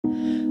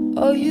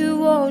All you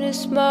want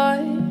is my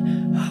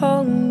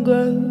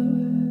hunger.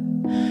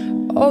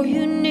 All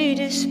you need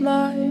is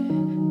my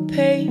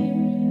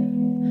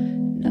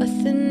pain.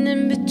 Nothing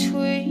in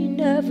between,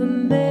 never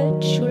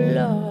met you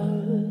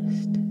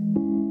lost.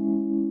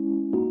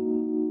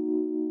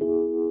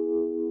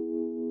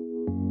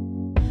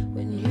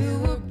 When you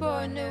were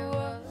born it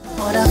was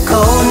on a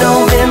cold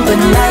November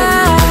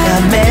night, I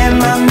met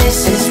my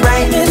missus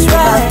right.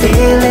 My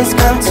feelings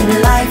come to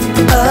life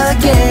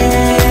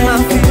again. My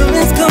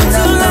feelings come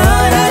to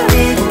life. I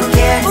didn't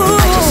care, I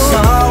just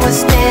saw her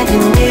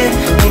standing near.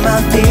 Made my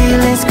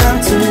feelings come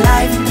to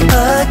life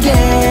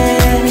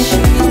again.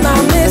 She's my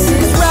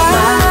missus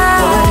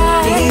right.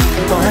 My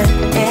one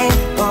and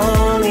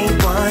only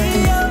one.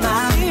 My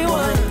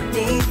one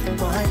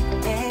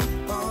and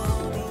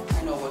only.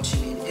 I know what you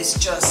mean. It's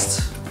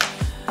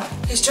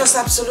just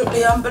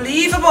absolutely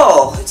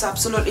unbelievable. It's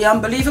absolutely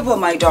unbelievable,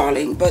 my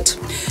darling. But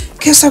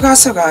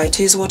Kesaga, it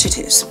is what it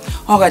is.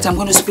 Alright, I'm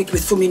going to speak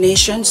with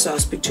FUMINATION, so I'll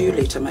speak to you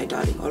later, my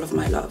darling. All of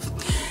my love.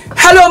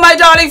 Hello, my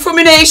darling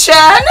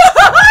FUMINATION.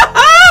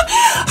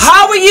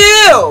 How are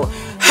you?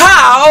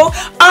 How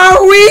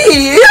are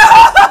we?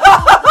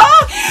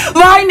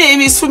 My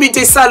name is Fumi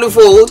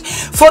Desalu-Vold.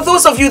 For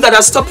those of you that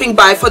are stopping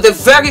by for the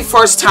very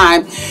first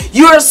time,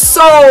 you are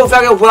so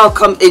very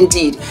welcome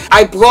indeed.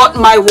 I brought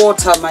my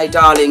water, my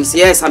darlings.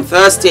 Yes, I'm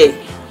thirsty.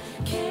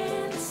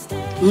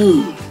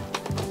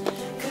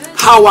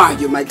 How are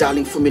you, my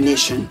darling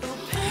FUMINATION?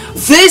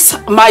 This,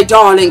 my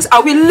darlings,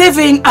 are we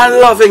living and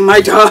loving,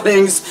 my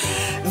darlings?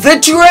 The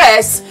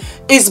dress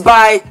is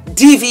by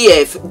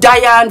DVF,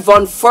 Diane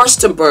von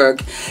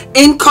Furstenberg,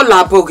 in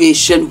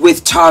collaboration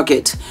with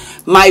Target.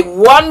 My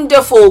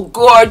wonderful,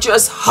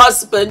 gorgeous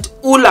husband,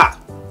 Ula,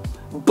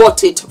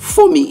 bought it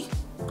for me.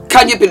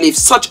 Can you believe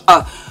such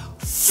a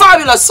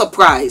fabulous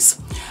surprise?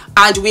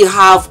 And we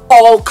have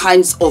all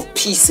kinds of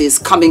pieces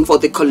coming for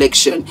the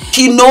collection.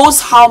 He knows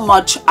how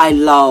much I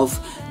love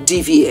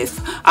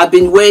DVF. I've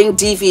been wearing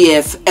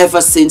DVF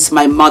ever since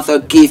my mother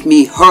gave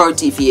me her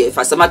DVF.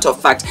 As a matter of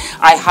fact,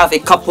 I have a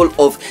couple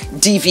of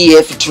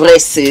DVF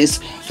dresses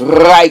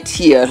right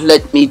here.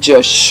 Let me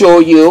just show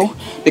you,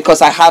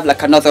 because I have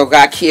like another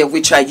rack here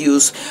which I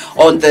use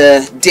on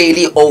the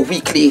daily or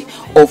weekly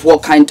of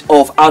what kind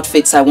of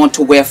outfits I want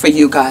to wear for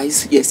you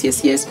guys. Yes.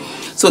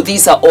 So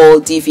these are all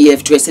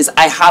DVF dresses.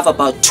 I have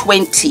about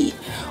 20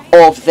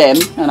 of them,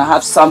 and I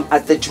have some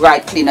at the dry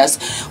cleaners.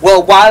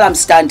 Well, while I'm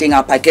standing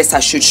up, I guess I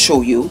should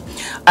show you.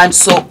 And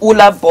so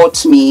Ula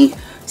bought me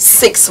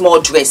 6 more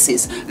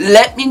dresses.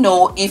 Let me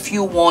know if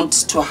you want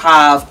to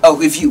have a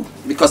review,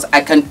 because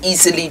I can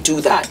easily do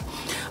that.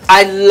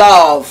 I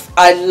love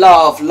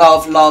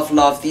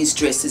these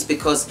dresses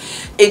because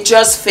it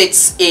just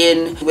fits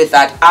in with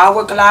that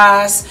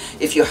hourglass.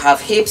 If you have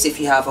hips, if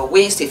you have a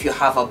waist, if you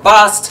have a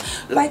bust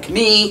like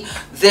me,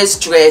 this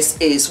dress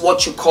is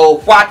what you call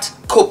what?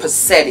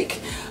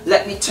 Copacetic.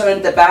 Let me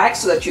turn the back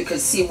so that you can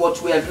see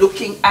what we are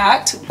looking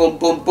at. Boom,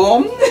 boom,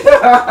 boom.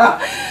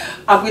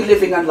 Are we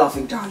living and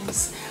loving,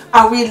 darlings?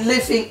 Are we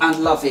living and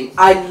loving?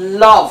 I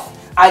love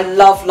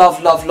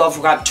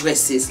wrap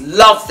dresses.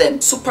 Love them.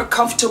 Super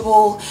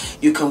comfortable.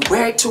 You can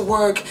wear it to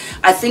work.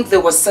 I think they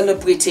were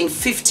celebrating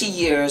 50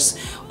 years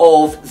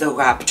of the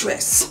wrap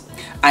dress.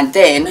 And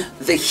then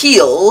the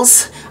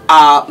heels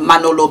are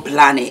Manolo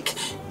Blahnik.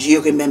 Do you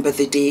remember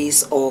the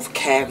days of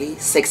Carrie,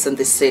 Sex and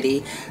the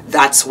City?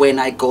 That's when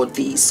I got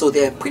these. So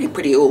they're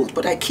pretty old,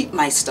 but I keep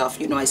my stuff.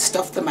 You know, I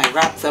stuff them, I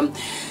wrap them.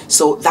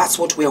 So that's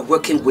what we're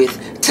working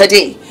with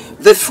today.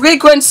 The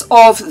fragrance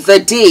of the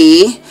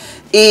day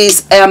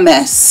is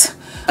Hermes,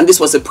 and this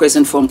was a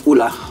present from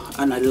Ula,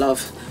 and I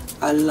love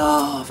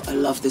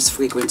this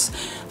fragrance.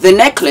 The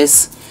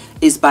necklace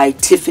is by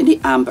Tiffany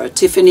Amber.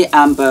 Tiffany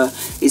Amber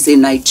is a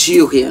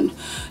Nigerian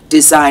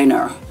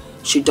designer.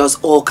 She does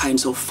all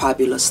kinds of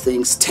fabulous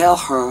things. Tell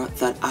her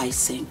that I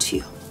sent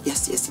you.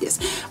 Yes.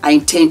 I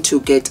intend to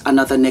get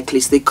another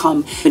necklace. They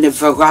come in a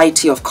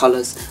variety of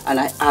colors, and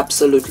I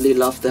absolutely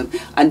love them.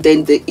 And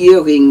then the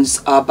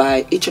earrings are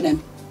by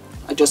H&M.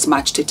 I just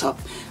matched it up,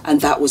 and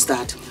that was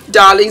that.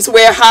 Darlings,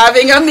 we're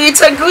having a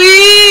meet and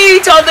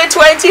greet on the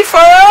 21st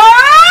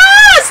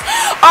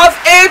of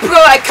April.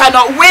 I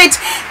cannot wait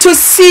to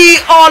see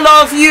all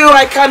of you.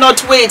 I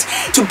cannot wait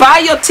to buy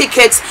your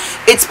tickets.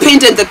 It's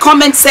pinned in the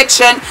comment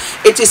section.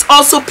 It is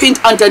also pinned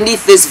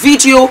underneath this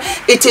video.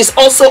 It is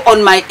also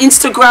on my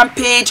Instagram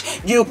page.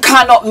 You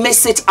cannot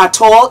miss it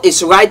at all.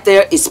 It's right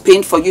there. It's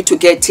pinned for you to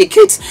get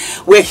tickets.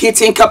 We're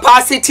hitting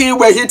capacity.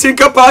 We're hitting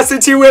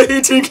capacity.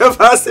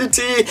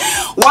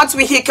 Once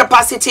we hit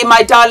capacity,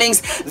 my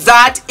darlings,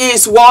 that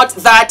is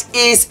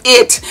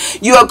it.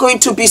 You are going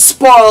to be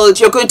spoiled.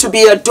 You're going to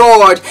be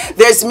adored.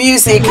 There's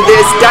music,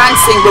 there's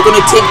dancing. We're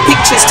going to take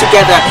pictures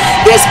together.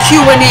 There's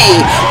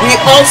Q&A. We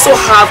also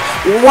have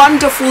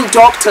wonderful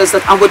doctors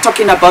and we're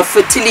talking about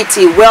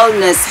fertility,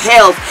 wellness,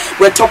 health.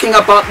 We're talking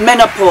about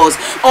menopause,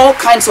 all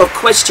kinds of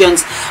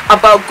questions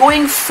about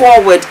going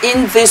forward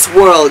in this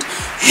world,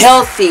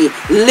 healthy,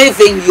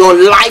 living your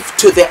life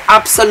to the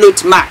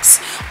absolute max.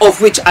 of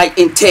which I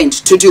intend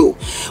to do.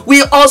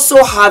 We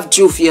also have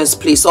JUVIAS,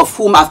 please, of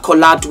whom I've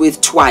collabed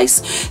with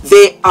twice.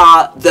 They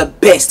are the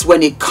best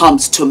when it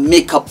comes to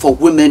makeup for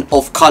women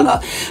of color,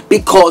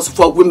 because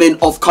for women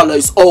of color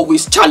it's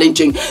always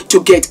challenging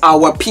to get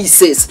our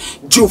pieces.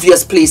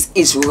 JUVIAS, please,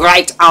 is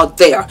right out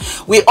there.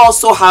 We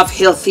also have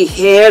Healthy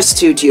Hair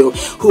Studio,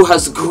 who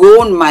has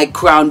grown my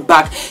crown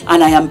back,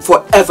 and I am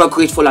forever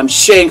grateful. I'm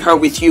sharing her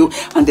with you,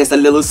 and there's a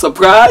little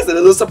surprise,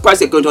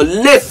 you're going to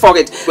live for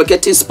it. We're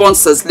getting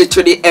sponsors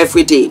literally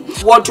every day.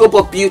 Wardrobe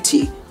of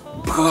Beauty,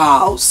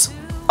 brows.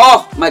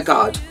 Oh my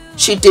God,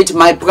 she did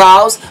my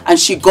brows and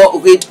she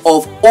got rid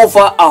of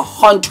over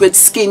 100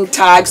 skin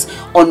tags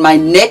on my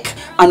neck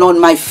and on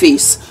my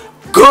face.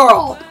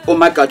 Girl, oh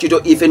my God, you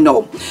don't even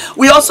know.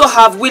 We also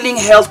have Willing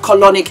Health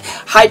Colonic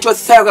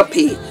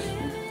Hydrotherapy,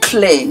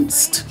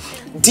 cleansed,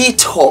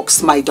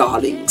 detoxed, my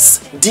darlings,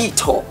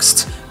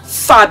 detoxed,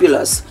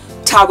 fabulous.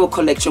 Tarot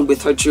collection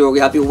with her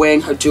jewelry. I'll be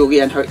wearing her jewelry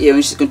and her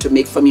earrings she's going to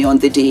make for me on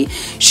the day.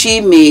 She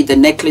made the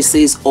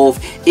necklaces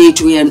of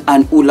Adrian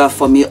and Ula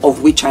for me,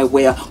 of which I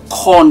wear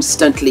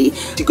constantly.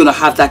 You're going to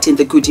have that in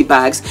the goodie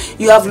bags.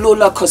 You have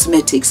Lola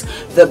Cosmetics,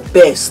 the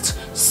best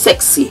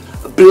sexy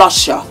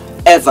blusher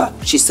ever.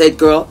 She said,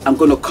 girl, I'm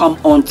going to come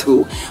on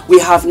through. We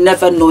have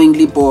Never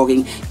Knowingly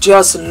Boring.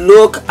 Just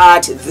look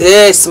at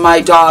this,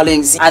 my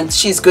darlings. And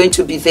she's going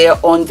to be there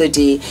on the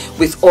day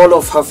with all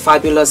of her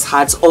fabulous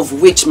hats,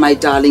 of which, my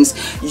darlings,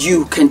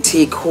 you can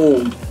take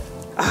home.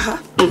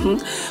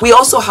 We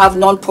also have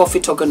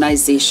non-profit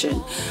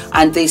organization,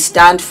 and they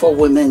stand for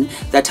women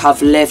that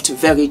have left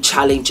very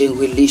challenging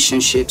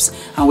relationships,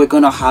 and we're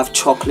going to have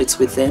chocolates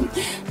with them.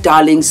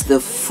 Darlings, the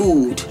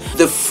food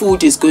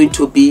is going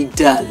to be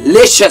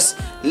delicious,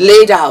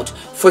 laid out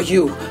for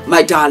you,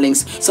 my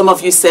darlings. Some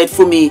of you said,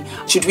 Fumi,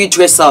 should we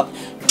dress up?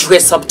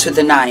 Dress up to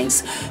the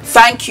nines.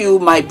 Thank you,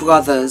 my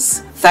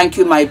brothers. Thank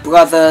you, my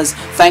brothers.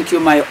 Thank you,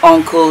 my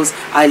uncles.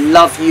 I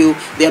love you.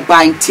 They're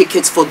buying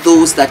tickets for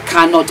those that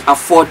cannot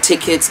afford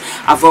tickets.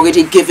 I've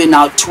already given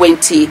out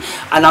 20,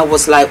 and I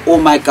was like, oh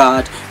my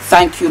God.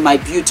 Thank you, my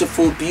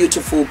beautiful,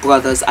 beautiful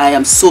brothers. I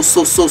am so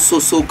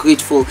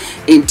grateful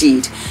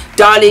indeed.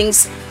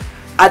 Darlings,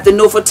 at the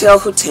Novotel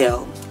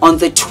Hotel on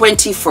the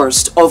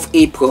 21st of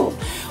April,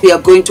 we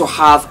are going to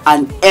have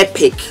an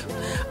epic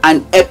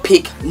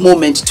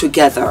moment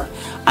together.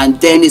 And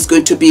then it's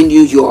going to be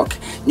New York.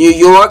 New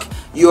York,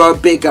 you are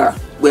bigger.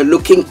 We're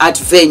looking at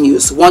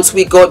venues. Once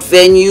we got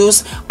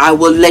venues, I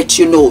will let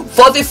you know.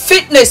 For the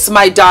fitness,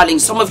 my darling,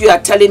 some of you are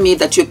telling me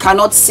that you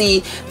cannot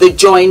see the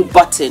join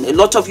button. A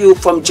lot of you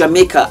from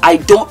Jamaica, I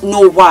don't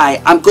know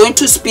why. I'm going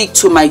to speak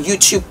to my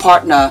YouTube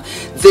partner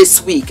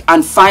this week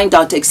and find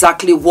out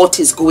exactly what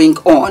is going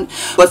on.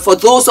 But for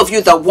those of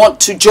you that want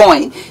to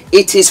join,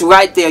 it is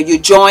right there. You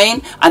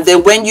join, and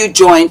then when you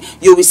join,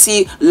 you will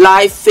see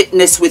live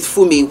fitness with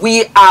Fumi.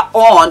 We are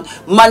on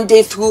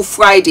Monday through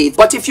Friday.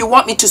 But if you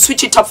want me to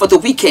switch it up for the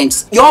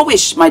weekends, your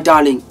wish, my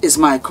darling, is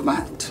my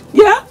command.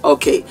 Yeah?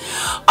 Okay.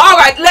 All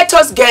right, let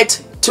us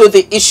get to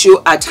the issue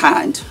at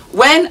hand.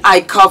 When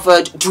I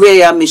covered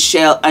Drea,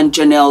 Michelle, and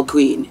Janelle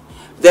Green,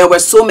 there were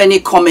so many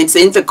comments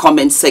in the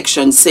comment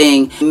section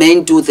saying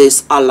men do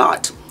this a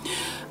lot.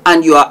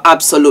 And you are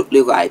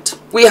absolutely right.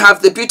 We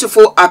have the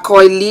beautiful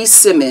Aoki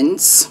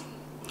Simmons,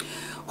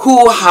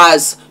 who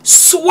has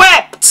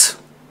swept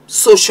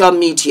social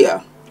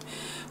media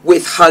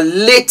with her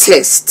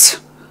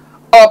latest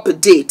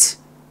update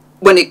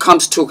when it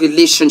comes to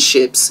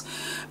relationships,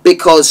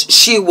 because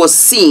she was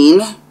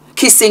seen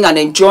kissing and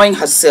enjoying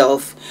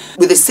herself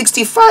with a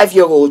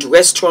 65-year-old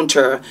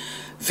restaurateur,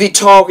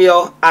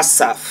 Vittorio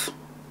Assaf.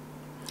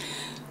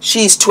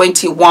 She's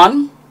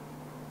 21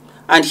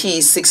 and he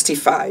is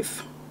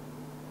 65.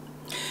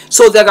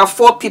 So there are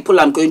 4 people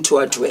I'm going to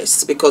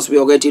address, because we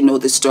already know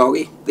the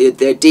story.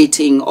 They're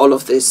dating, all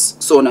of this,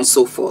 so on and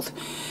so forth.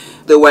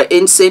 They were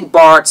in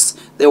St.Barts.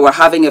 They were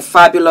having a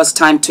fabulous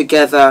time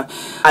together,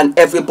 and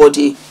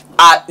everybody,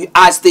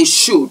 as they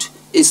should,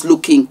 is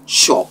looking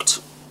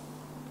shocked.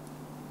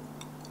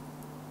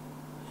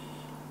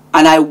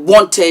 And I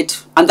wanted,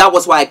 and that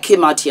was why I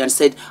came out here and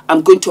said,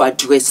 I'm going to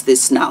address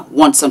this now,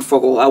 once and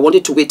for all. I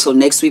wanted to wait till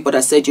next week, but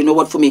I said, you know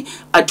what, for me,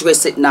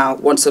 address it now,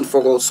 once and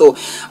for all. So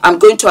I'm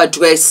going to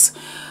address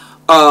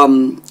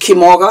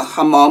Kimora,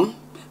 her mom.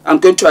 I'm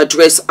going to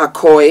address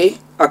Aoki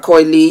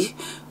Lee.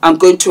 I'm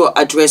going to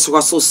address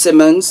Russell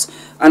Simmons.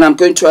 And I'm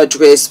going to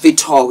address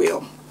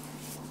Vittorio.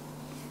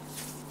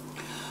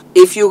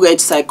 If you read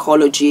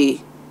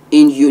psychology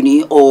in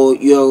uni, or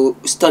you're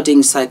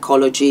studying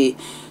psychology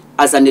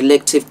as an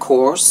elective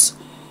course,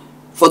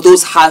 for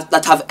those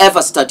that have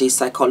ever studied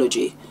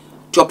psychology,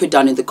 drop it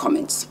down in the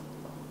comments.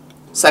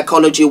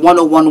 Psychology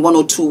 101,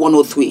 102,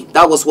 103.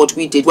 That was what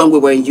we did when we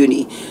were in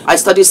uni. I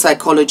studied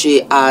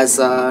psychology as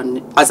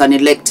an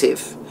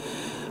elective.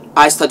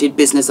 I studied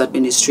business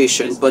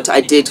administration, but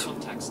I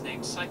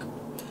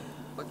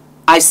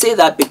say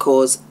that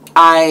because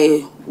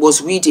I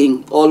was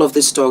reading all of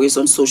the stories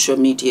on social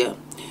media,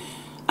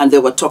 and they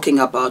were talking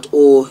about,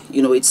 oh,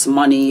 you know, it's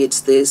money,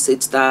 it's this,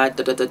 it's that,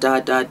 da da da da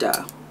da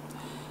da.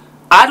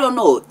 I don't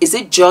know, is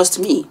it just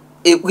me,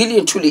 it really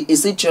and truly,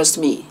 is it just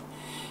me?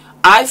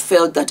 I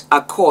felt that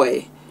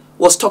Akoi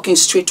was talking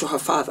straight to her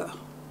father.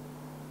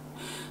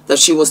 That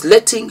she was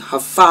letting her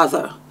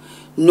father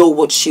know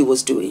what she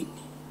was doing.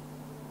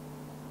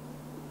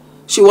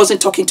 She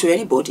wasn't talking to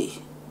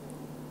anybody.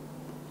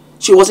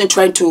 She wasn't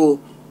trying to,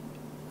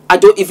 I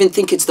don't even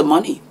think it's the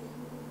money.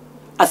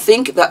 I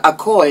think that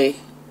Akoi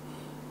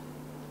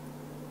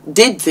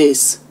did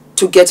this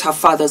to get her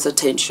father's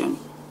attention.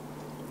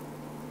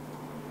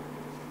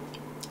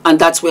 And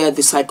that's where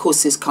the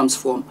psychosis comes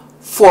from.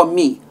 For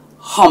me,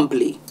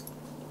 humbly,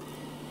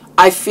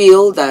 I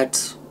feel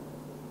that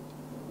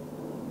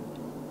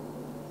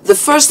the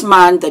first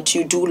man that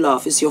you do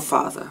love is your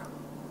father.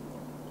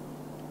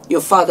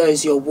 Your father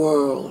is your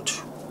world.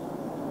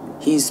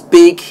 He's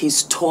big,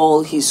 he's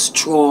tall, he's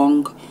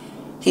strong.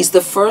 He's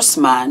the first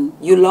man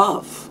you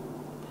love.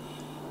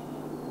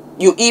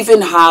 You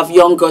even have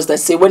young girls that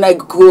say, when I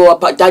grow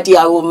up, Daddy,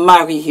 I will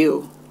marry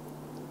you.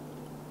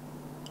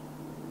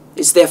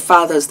 It's their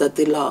fathers that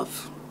they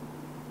love.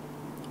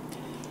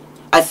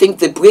 I think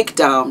the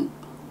breakdown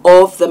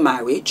of the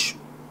marriage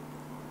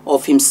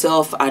of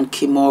himself and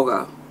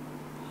Kimora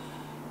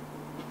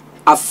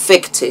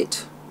affected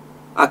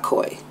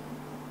Akoi.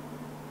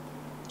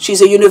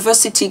 She's a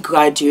university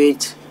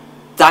graduate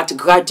that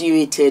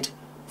graduated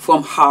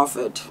from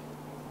Harvard.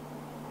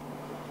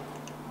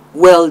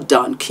 Well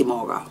done,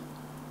 Kimora.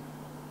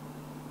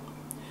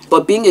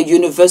 But being a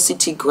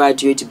university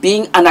graduate,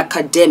 being an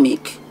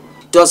academic,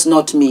 does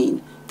not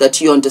mean that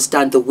you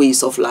understand the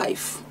ways of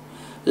life.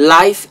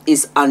 Life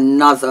is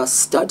another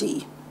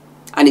study,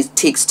 and it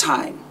takes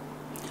time.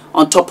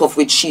 On top of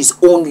which, she's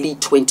only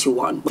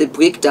 21. The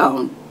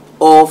breakdown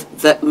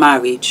of that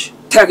marriage,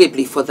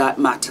 terribly for that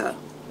matter,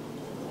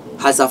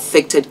 has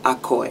affected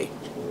Akoi.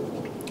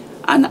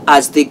 And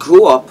as they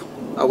grow up,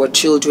 our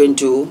children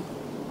do,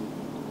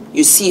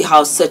 you see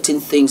how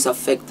certain things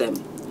affect them.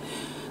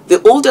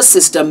 The older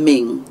sister,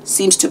 Ming,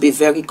 seems to be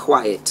very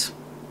quiet.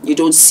 You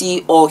don't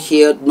see or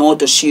hear, nor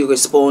does she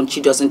respond.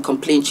 She doesn't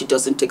complain, she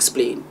doesn't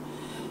explain.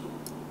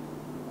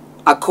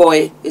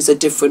 Akoi is a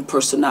different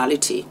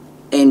personality.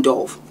 End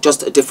of.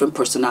 Just a different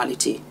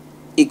personality.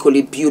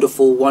 Equally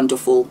beautiful,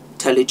 wonderful,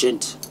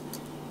 intelligent.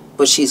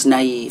 But she's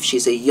naive.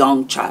 She's a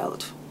young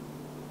child.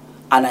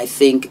 And I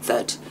think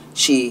that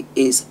she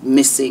is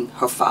missing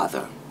her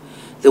father.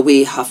 The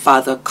way her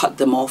father cut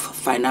them off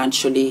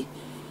financially.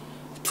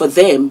 For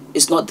them,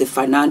 it's not the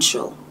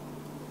financial.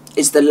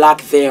 It's the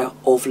lack there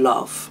of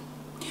love.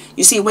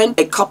 You see, when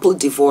a couple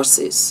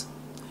divorces,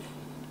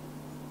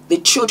 the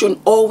children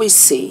always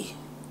say,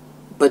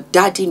 but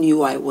Daddy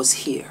knew I was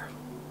here.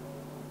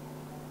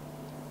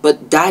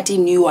 But Daddy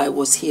knew I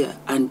was here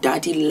and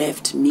Daddy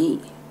left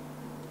me.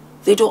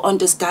 They don't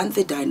understand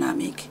the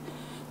dynamic.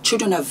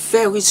 Children are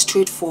very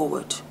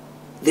straightforward.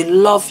 They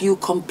love you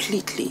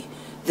completely.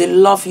 They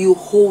love you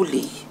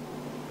wholly.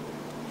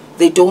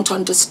 They don't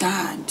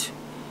understand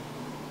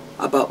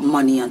about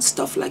money and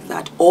stuff like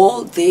that.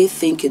 All they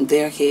think in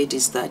their head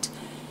is that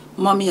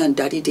Mommy and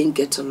Daddy didn't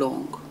get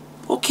along.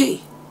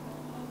 Okay,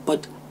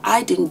 but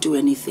I didn't do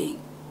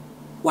anything.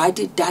 Why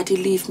did Daddy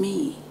leave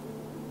me?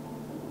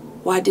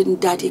 Why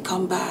didn't Daddy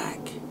come back?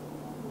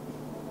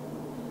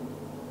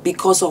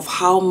 Because of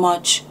how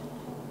much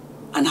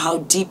and how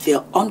deep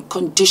their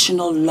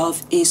unconditional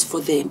love is for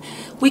them.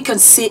 We can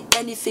say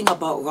anything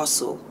about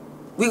Russell.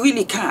 We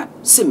really can.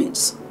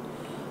 Simmons.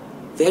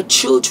 Their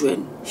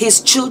children,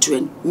 his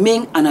children,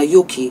 Ming and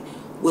Aoki,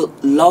 will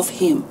love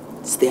him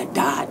as their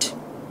dad.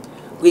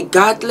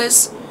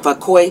 Regardless of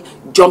Akoi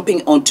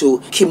jumping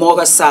onto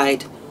Kimora's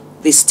side,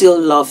 they still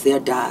love their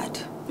dad.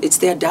 It's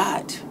their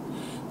dad.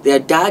 Their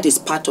dad is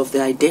part of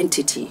their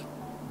identity.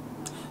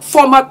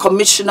 Former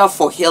Commissioner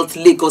for Health,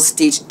 Lagos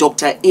State,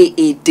 Dr.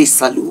 A.A.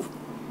 Desalu.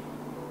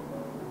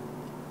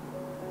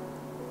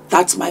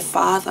 That's my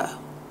father.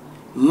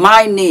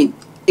 My name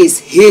is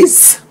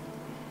his.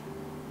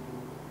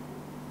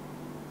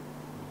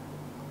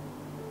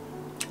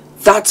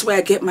 That's where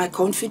I get my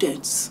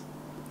confidence.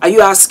 Are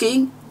you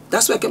asking?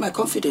 That's where I get my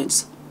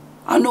confidence.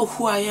 I know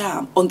who I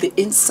am on the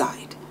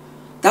inside.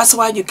 That's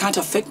why you can't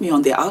affect me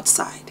on the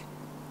outside.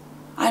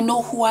 I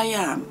know who I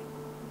am.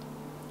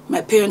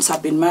 My parents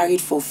have been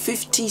married for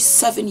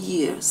 57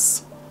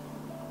 years.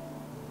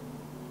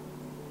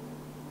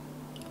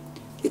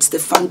 It's the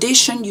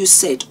foundation you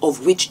set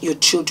of which your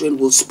children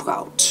will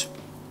sprout.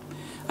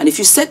 And if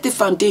you set the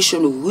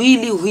foundation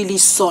really, really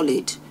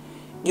solid,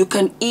 you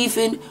can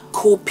even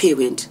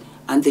co-parent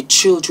and the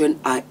children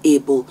are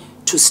able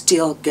to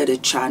still get a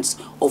chance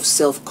of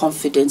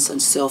self-confidence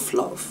and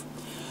self-love.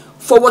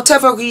 For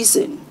whatever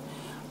reason,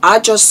 I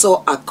just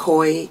saw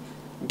Akoi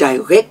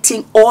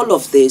directing all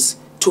of this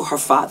to her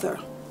father.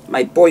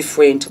 My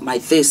boyfriend, my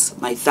this,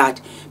 my that,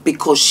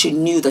 because she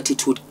knew that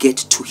it would get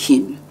to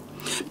him.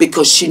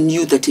 Because she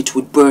knew that it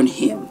would burn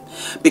him.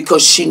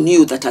 Because she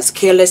knew that as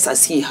careless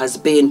as he has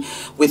been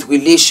with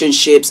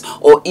relationships,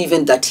 or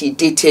even that he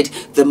dated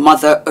the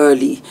mother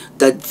early,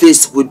 that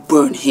this would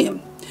burn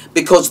him.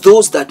 Because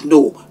those that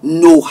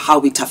know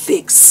how it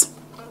affects.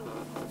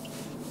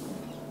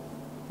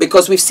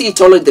 because we see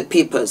it all in the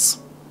papers.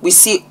 We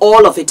see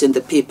all of it in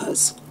the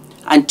papers.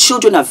 And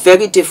children are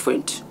very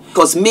different,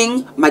 because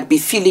Ming might be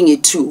feeling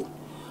it too,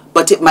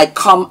 but it might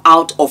come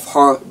out of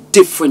her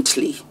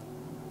differently.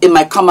 It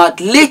might come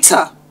out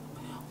later,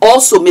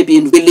 also maybe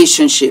in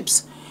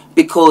relationships,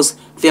 because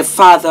their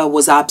father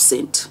was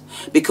absent,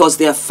 because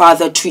their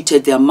father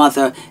treated their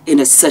mother in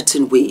a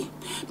certain way,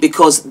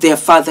 because their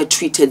father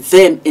treated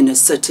them in a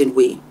certain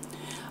way.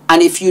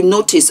 And if you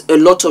notice, a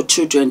lot of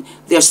children,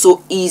 they're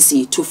so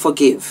easy to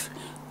forgive.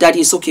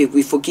 Daddy, it's okay,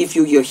 we forgive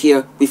you, you're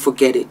here, we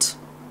forget it.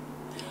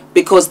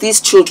 Because these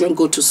children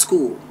go to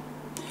school,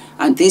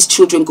 and these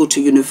children go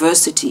to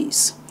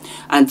universities,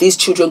 and these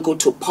children go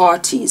to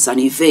parties and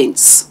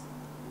events.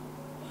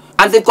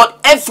 And they've got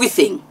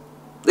everything.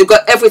 They've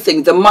got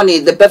everything, the money,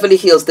 the Beverly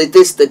Hills, the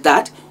this, the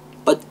that,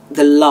 but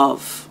the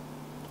love.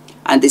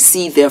 And they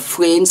see their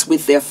friends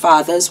with their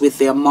fathers, with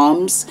their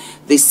moms.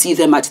 They see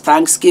them at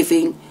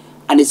Thanksgiving,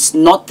 and it's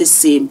not the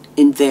same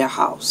in their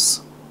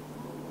house.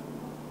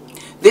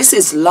 This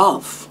is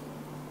love.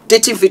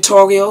 Dating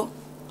Vittorio,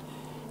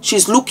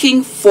 she's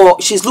looking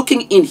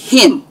in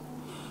him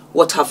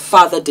what her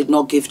father did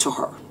not give to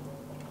her.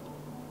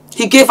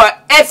 He gave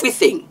her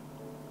everything.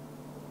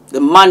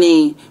 The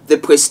money, the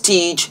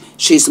prestige.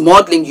 She's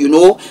modeling, you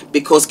know,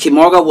 because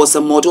Kimora was a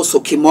model, so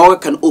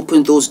Kimora can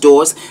open those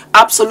doors.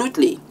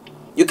 Absolutely.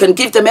 You can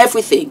give them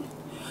everything.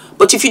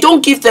 But if you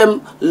don't give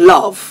them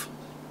love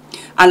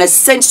and a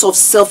sense of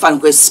self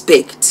and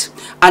respect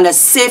and a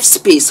safe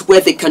space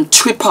where they can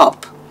trip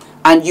up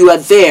and you are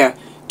there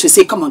to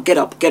say, come on, get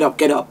up, get up,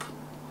 get up,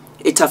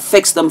 it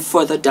affects them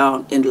further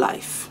down in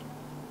life.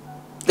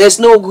 There's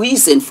no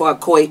reason for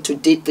Aoki to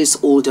date this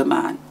older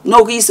man.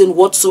 No reason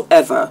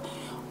whatsoever,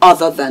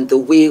 other than the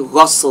way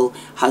Russell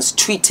has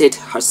treated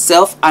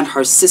herself and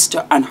her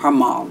sister and her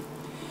mom.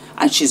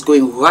 And she's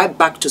going right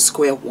back to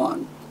square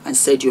one and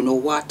said, you know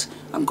what,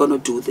 I'm going to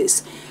do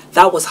this.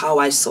 That was how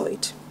I saw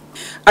it.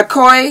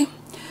 Aoki,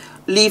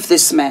 leave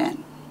this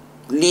man.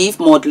 Leave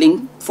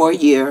modeling for a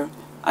year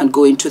and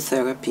go into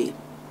therapy.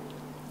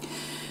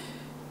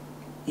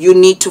 You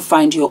need to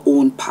find your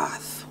own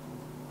path.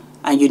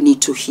 And you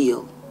need to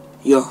heal.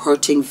 You're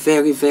hurting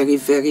very, very,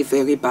 very,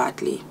 very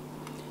badly.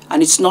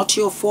 And it's not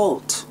your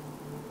fault.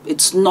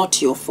 It's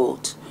not your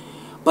fault.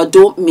 But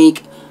don't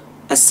make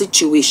a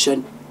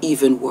situation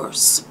even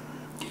worse.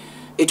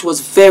 It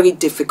was very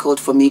difficult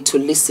for me to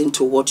listen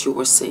to what you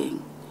were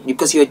saying,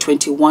 because you're a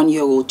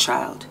 21-year-old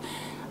child,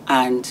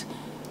 and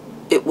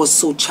it was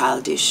so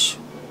childish.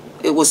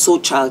 It was so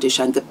childish,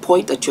 and the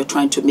point that you're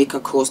trying to make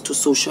across to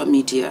social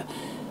media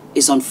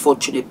is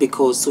unfortunate,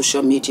 because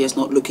social media is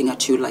not looking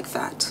at you like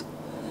that.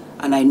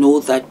 And I know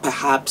that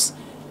perhaps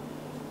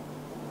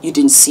you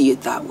didn't see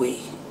it that way.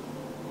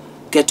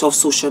 Get off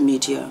social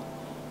media,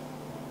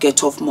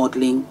 get off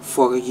modeling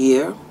for a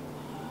year,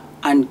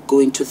 and go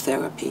into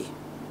therapy.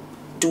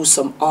 Do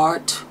some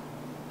art,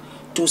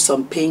 do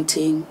some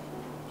painting,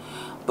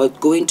 but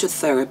go into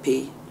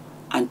therapy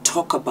and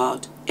talk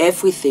about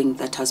everything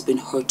that has been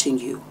hurting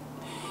you.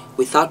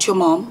 Without your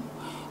mom,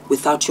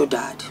 without your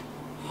dad.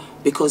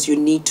 Because you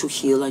need to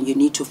heal and you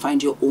need to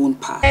find your own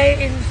path.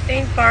 In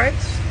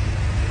St.Barts,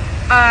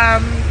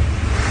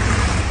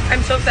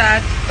 I'm so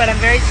sad, but I'm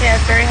very sad,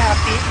 very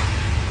happy.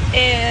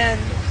 And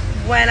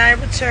when I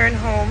return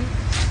home,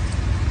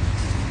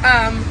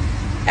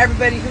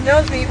 everybody who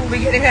knows me will be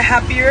getting a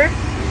happier,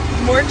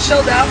 more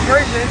chilled out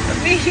version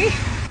of me.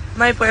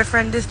 My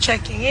boyfriend is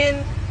checking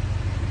in.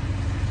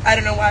 I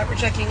don't know why we're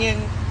checking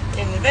in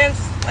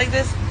events like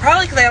this.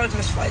 Probably because I always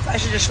miss flights. I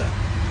should just show.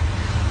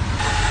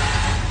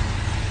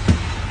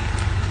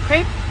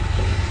 Crepe?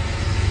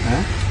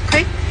 Huh?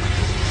 Crepe?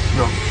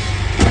 No.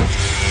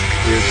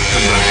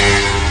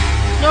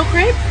 No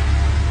crepe?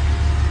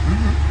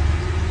 Mm-hmm.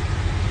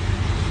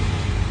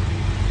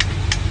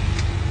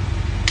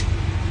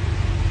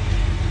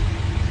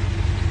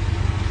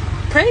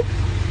 Crepe?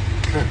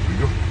 Okay, we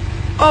go.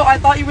 Oh, I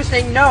thought you were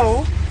saying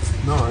no.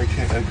 No, I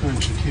can't. I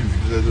couldn't check in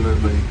because I don't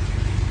have my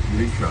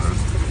green card.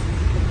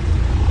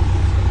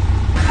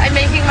 I'm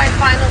making my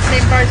final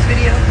St.Barts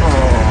video.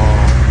 Oh.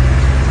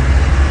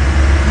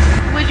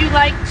 Would you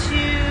like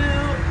to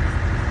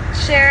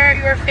share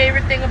your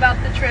favorite thing about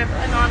the trip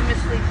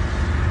anonymously?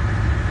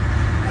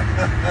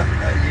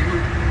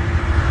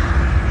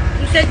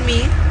 You said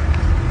me.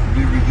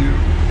 Be with you.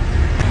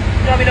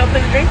 You want me to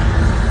open the drink?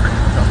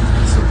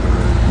 It's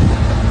okay.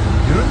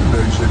 You know the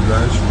very shit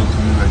lunch want to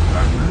be my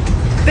partner?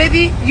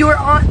 Baby, you are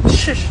on.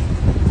 Shush.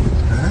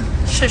 Huh?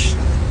 Shush.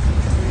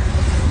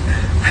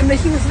 I'm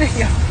making this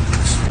video.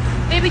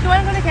 Baby, do you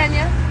want to go to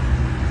Kenya?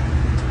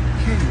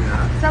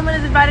 Kenya? Someone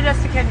has invited us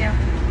to Kenya.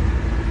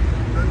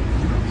 But,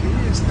 you know,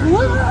 Kenya is kind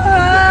What? of the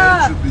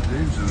edge of the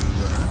dangerous.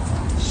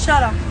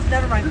 Shut up.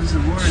 Never mind. There's a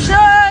war in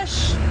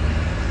Shush!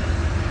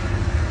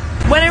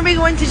 When are we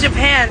going to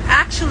Japan?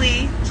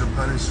 Actually,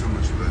 Japan is so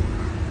much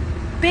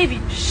better. baby,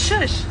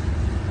 shush.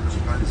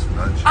 Japan is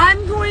magic.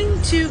 I'm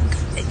going to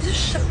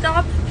just shut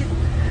up.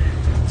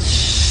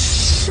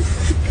 Shh.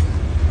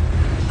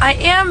 I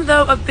am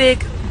though a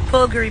big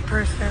Bulgari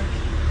person.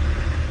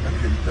 I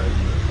can tell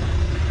you.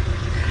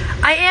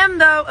 I am,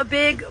 though, a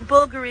big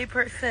Bulgari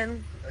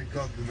person. I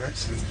got the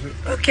message.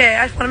 Okay,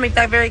 I just want to make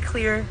that very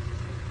clear.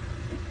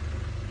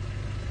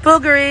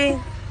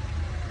 Bulgari.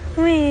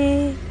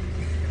 Wee.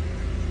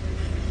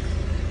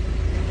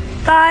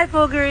 Bye,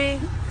 Bulgari.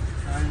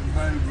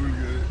 Bye,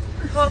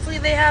 Bulgari. Hopefully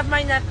they have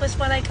my necklace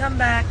when I come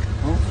back.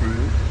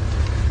 Hopefully.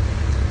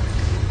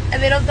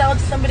 And they don't sell it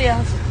to somebody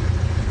else.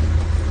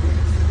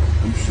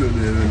 I'm sure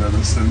they have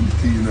another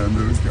 17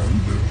 under the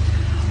counter.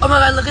 Oh my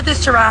god, look at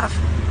this giraffe.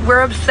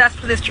 We're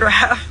obsessed with this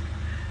giraffe.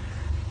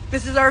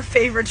 This is our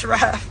favorite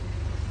giraffe.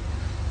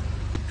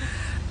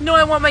 No,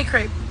 I want my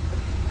crepe.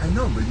 I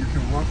know, but you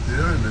can walk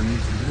there and then eat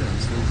it there.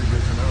 It's going to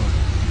take an hour.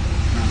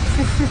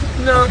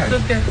 No, Okay. it's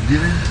okay.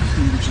 Direct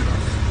to the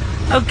giraffe.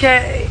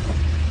 Okay.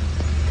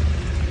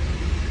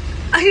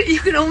 You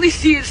can only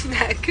see its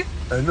neck.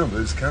 I know,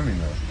 but it's coming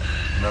now.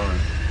 Now,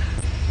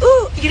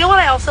 Ooh, you know what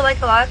I also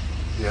like a lot?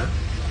 yeah?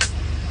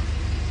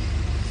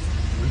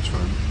 Which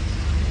one?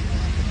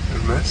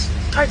 Hermes?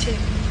 Cartoon.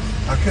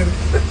 Okay.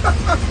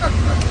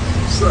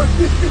 Sorry.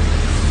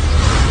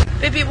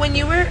 Baby, when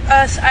you were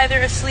either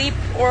asleep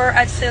or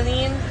at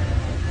Celine,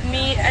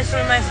 me and some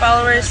of my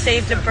followers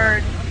saved a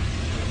bird.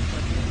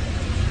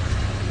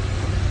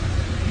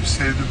 You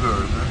saved the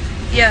bird, huh?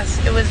 Yes,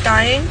 it was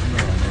dying.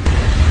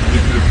 You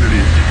could have put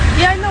it.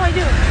 Yeah, I know, I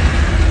do.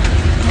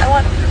 I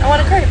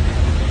want a crepe.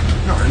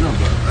 No, I know,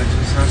 but I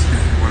just asked you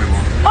if you want to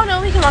walk. Oh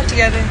no, we can walk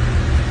together.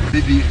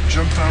 Baby,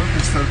 jump out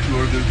and start to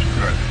order to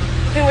crepe.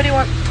 Okay, what do you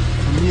want?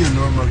 For me, a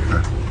normal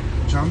crepe.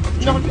 Jump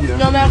here.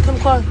 No milk and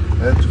clothes.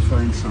 I have to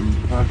find some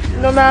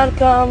parking. No milk,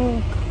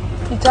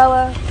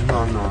 Nutella.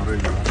 No,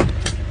 regular.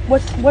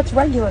 What's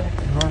regular?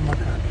 Normal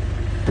crepe.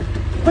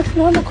 What's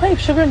normal crepe?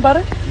 Sugar and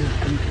butter?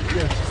 Yeah,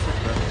 just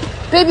like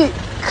that. Baby,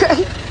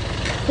 crepe.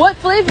 What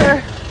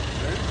flavor?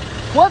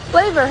 What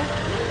flavor?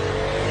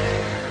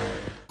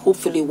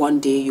 Hopefully one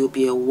day you'll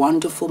be a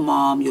wonderful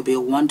mom, you'll be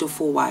a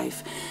wonderful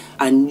wife,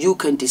 and you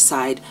can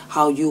decide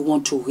how you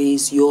want to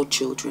raise your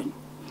children.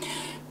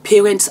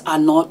 Parents are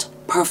not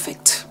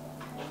perfect.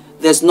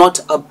 There's not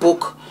a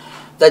book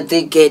that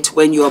they get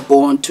when you are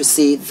born to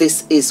say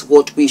this is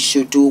what we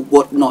should do,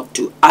 what not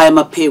do. I am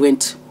a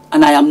parent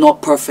and I am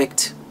not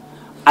perfect.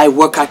 I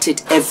work at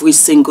it every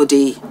single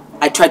day.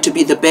 I try to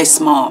be the best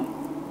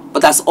mom,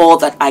 but that's all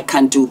that I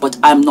can do. But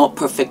I'm not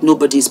perfect.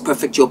 Nobody is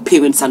perfect. Your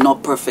parents are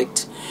not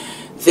perfect.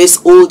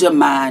 This older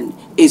man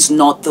is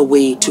not the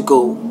way to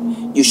go.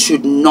 You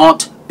should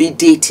not be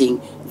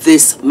dating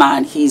this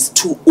man. He's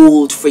too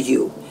old for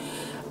you.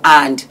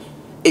 And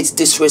it's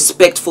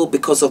disrespectful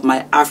because of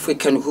my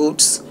African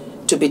roots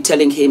to be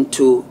telling him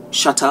to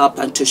shut up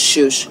and to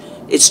shush.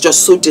 It's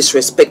just so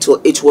disrespectful.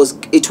 It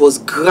was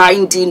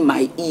grinding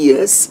my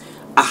ears.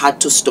 I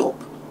had to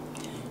stop.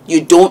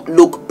 You don't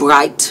look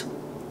bright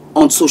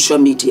on social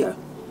media,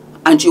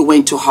 and you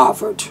went to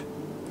Harvard,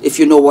 if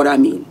you know what I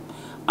mean.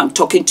 I'm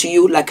talking to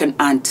you like an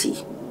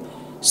auntie.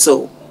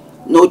 So,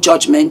 no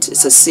judgment.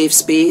 It's a safe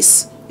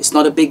space. It's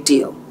not a big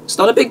deal. It's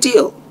not a big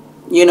deal.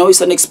 You know,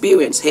 it's an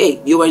experience.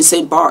 Hey, you were in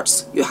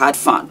St.Barts. You had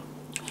fun.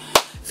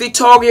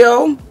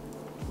 Vittorio,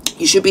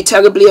 you should be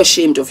terribly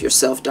ashamed of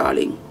yourself,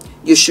 darling.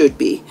 You should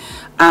be.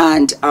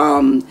 And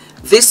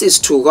this is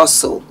to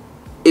Russell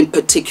in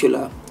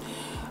particular.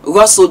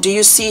 Russell, do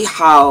you see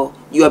how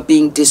you are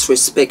being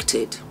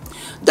disrespected?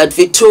 That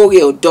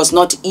Vittorio does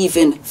not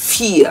even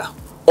fear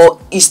or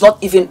is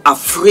not even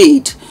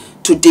afraid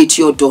to date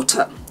your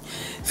daughter.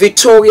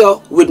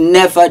 Vittorio would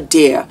never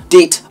dare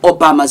date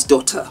Obama's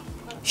daughter.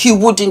 He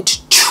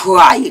wouldn't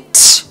try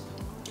it.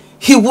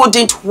 He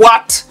wouldn't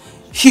what?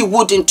 He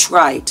wouldn't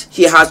try it.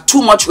 He has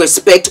too much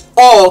respect,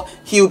 or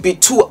he will be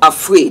too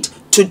afraid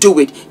to do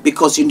it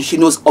because he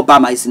knows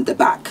Obama is in the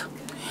back.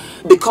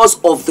 Because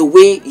of the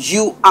way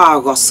you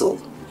are,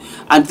 Russell,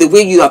 and the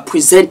way you have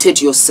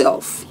presented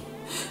yourself,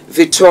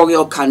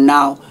 Vittorio can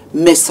now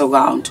mess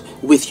around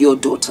with your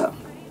daughter.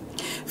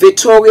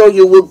 Vittorio,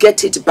 you will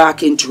get it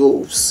back in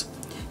droves.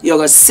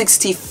 You're a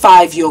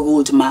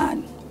 65-year-old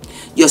man.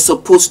 You're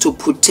supposed to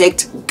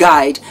protect,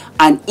 guide,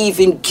 and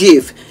even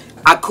give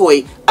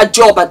Aoki a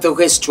job at the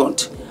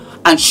restaurant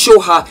and show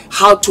her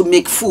how to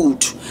make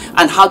food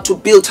and how to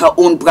build her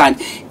own brand.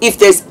 If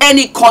there's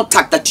any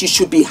contact that you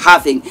should be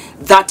having,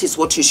 that is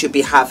what you should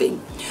be having.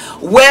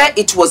 Where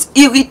it was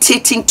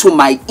irritating to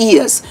my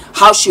ears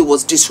how she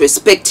was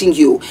disrespecting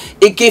you,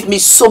 it gave me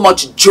so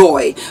much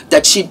joy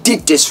that she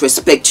did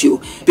disrespect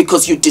you,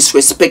 because you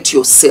disrespect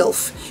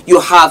yourself. You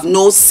have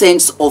no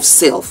sense of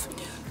self.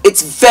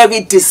 It's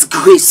very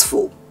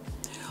disgraceful.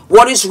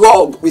 What is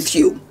wrong with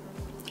you?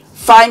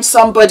 Find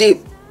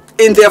somebody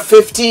in their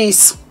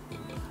 50s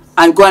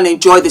and go and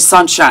enjoy the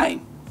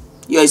sunshine.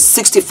 You're a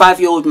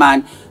 65-year-old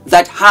man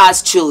that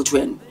has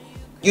children.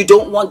 You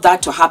don't want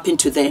that to happen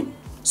to them.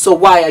 So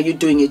why are you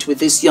doing it with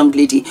this young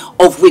lady,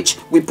 of which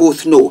we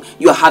both know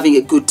you're having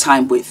a good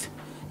time with?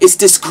 It's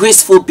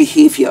disgraceful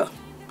behavior.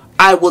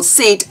 I will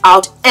say it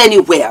out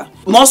anywhere.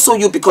 More so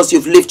you because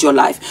you've lived your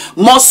life.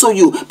 More so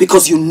you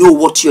because you know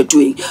what you're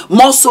doing.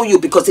 More so you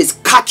because it's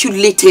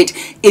calculated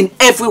in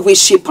every way,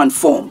 shape and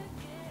form.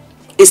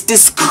 It's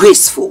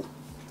disgraceful.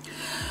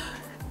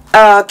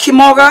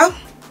 Kimora,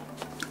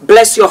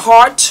 bless your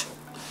heart.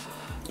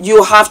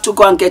 You have to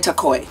go and get a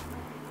koi.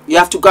 You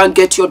have to go and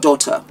get your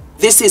daughter.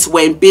 This is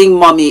when being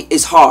mommy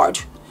is hard.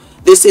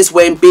 This is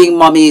when being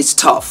mommy is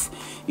tough.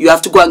 You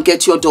have to go and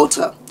get your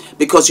daughter.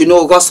 Because you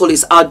know Russell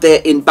is out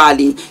there in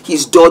Bali.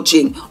 He's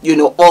dodging, you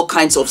know, all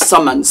kinds of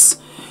summons.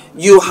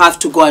 You have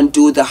to go and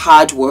do the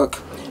hard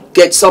work.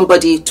 Get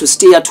somebody to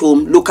stay at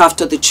home, look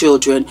after the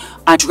children,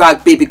 and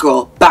drag baby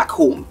girl back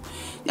home.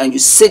 And you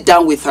sit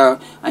down with her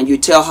and you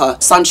tell her,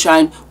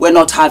 sunshine, we're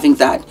not having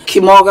that.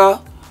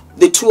 Kimora,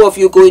 the two of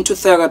you go into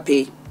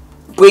therapy.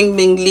 Bring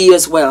Ming Lee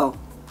as well.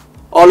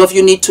 All of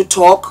you need to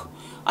talk,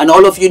 and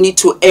all of you need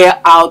to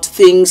air out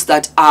things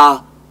that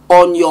are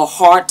on your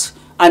heart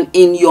and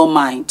in your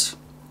mind.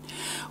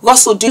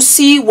 Russell, do you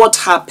see what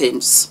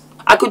happens?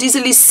 I could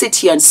easily sit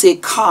here and say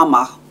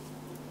karma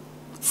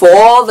for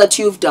all that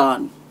you've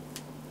done.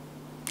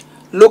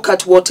 Look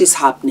at what is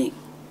happening.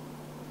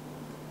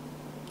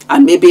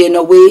 And maybe in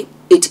a way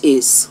it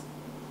is.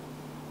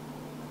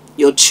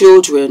 Your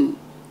children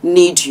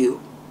need you.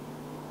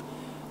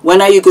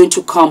 When are you going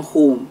to come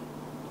home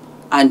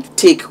and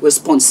take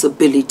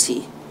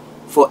responsibility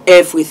for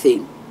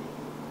everything?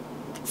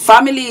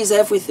 Family is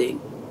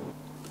everything.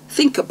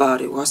 Think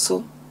about it,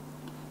 Russell.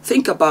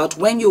 Think about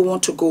when you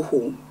want to go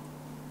home.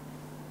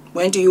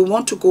 When do you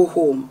want to go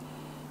home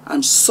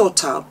and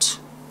sort out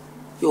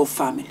your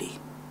family?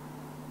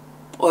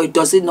 Or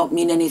does it not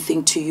mean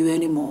anything to you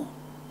anymore?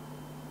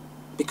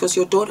 Because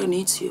your daughter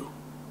needs you.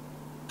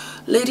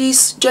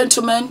 Ladies,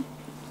 gentlemen,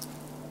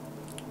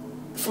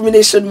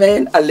 FUMINATION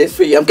men, I live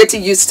for you. I'm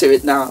getting used to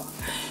it now.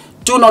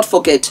 Do not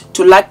forget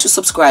to like, to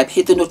subscribe,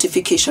 hit the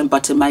notification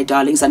button, my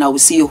darlings, and I will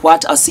see you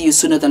I'll see you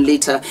sooner than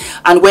later.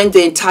 And when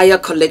the entire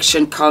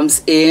collection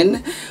comes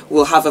in,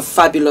 we'll have a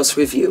fabulous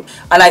review.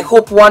 And I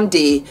hope one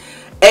day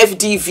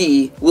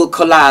F.D.V will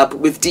collab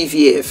with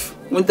DVF.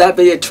 Wouldn't that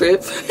be a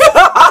trip?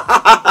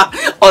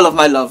 All of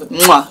my love.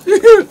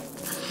 Mwah.